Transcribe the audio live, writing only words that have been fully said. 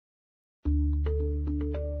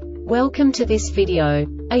Welcome to this video.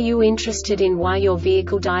 Are you interested in why your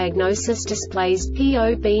vehicle diagnosis displays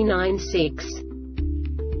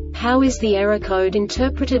P0B96? How is the error code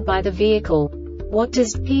interpreted by the vehicle? What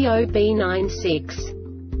does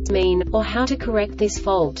P0B96 mean, or how to correct this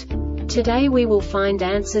fault? Today we will find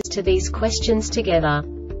answers to these questions together.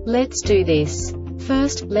 Let's do this.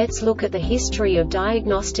 First, let's look at the history of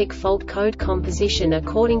diagnostic fault code composition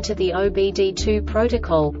according to the OBD2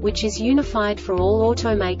 protocol, which is unified for all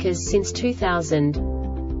automakers since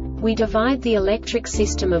 2000. We divide the electric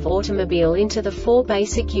system of automobile into the four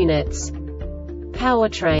basic units: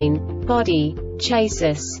 powertrain, body,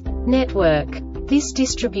 chassis, network. This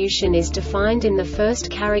distribution is defined in the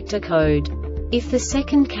first character code. If the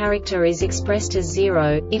second character is expressed as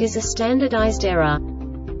 0, it is a standardized error.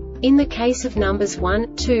 In the case of numbers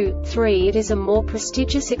 1, 2, 3, it is a more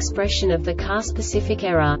prestigious expression of the car-specific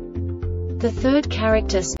error. The third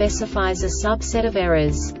character specifies a subset of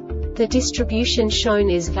errors. The distribution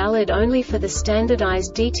shown is valid only for the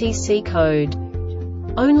standardized DTC code.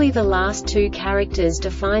 Only the last two characters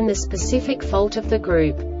define the specific fault of the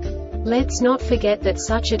group. Let's not forget that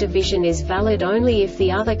such a division is valid only if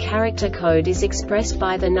the other character code is expressed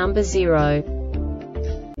by the number 0.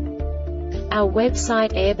 Our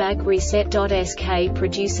website airbagreset.sk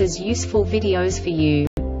produces useful videos for you.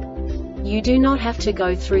 You do not have to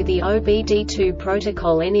go through the OBD2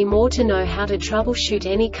 protocol anymore to know how to troubleshoot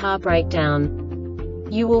any car breakdown.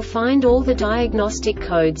 You will find all the diagnostic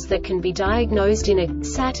codes that can be diagnosed in a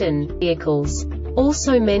Saturn vehicles.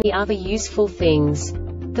 Also many other useful things.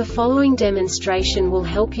 The following demonstration will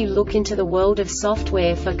help you look into the world of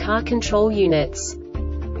software for car control units.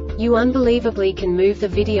 You unbelievably can move the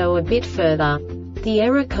video a bit further. The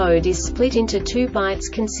error code is split into 2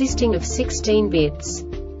 bytes consisting of 16 bits.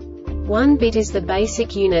 1 bit is the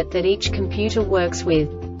basic unit that each computer works with.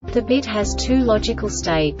 The bit has 2 logical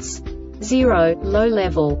states: 0, low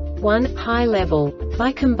level, 1, high level.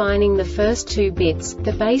 By combining the first 2 bits,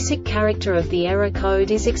 the basic character of the error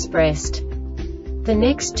code is expressed. The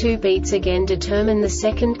next 2 beats again determine the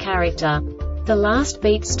second character. The last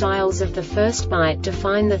beat styles of the first byte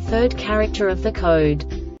define the third character of the code.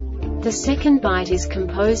 The second byte is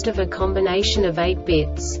composed of a combination of 8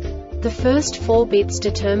 bits. The first 4 bits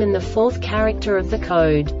determine the fourth character of the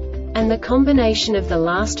code. And the combination of the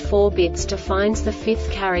last 4 bits defines the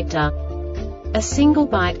fifth character. A single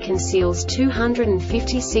byte conceals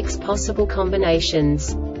 256 possible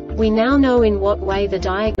combinations. We now know in what way the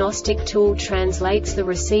diagnostic tool translates the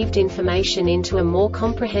received information into a more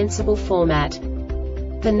comprehensible format.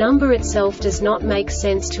 The number itself does not make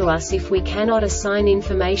sense to us if we cannot assign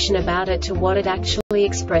information about it to what it actually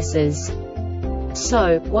expresses.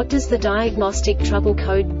 So, what does the Diagnostic Trouble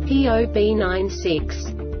Code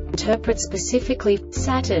P0B96 interpret specifically for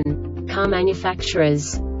Saturn car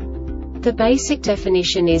manufacturers? The basic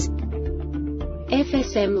definition is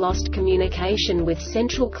FSM lost communication with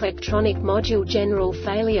central Clectronic module, general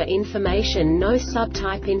failure information, no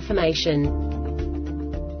subtype information.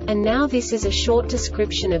 And now this is a short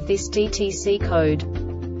description of this DTC code.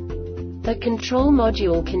 The control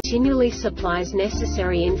module continually supplies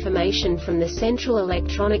necessary information from the central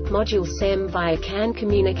electronic module SEM via CAN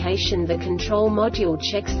communication. The control module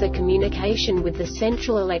checks the communication with the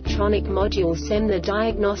central electronic module SEM. The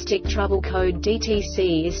diagnostic trouble code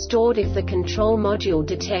DTC is stored if the control module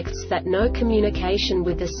detects that no communication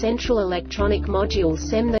with the central electronic module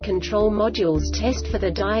SEM. The control module's test for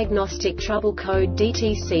the diagnostic trouble code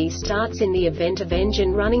DTC starts in the event of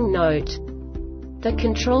engine running.Note. The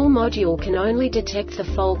control module can only detect the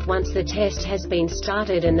fault once the test has been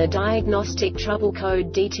started, and the diagnostic trouble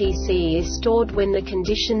code DTC is stored when the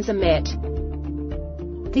conditions are met.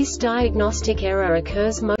 This diagnostic error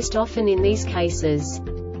occurs most often in these cases: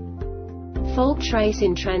 fault trace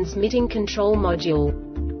in transmitting control module.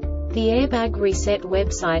 The Airbag Reset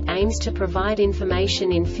website aims to provide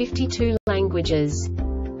information in 52 languages.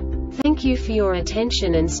 Thank you for your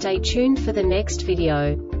attention and stay tuned for the next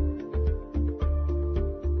video.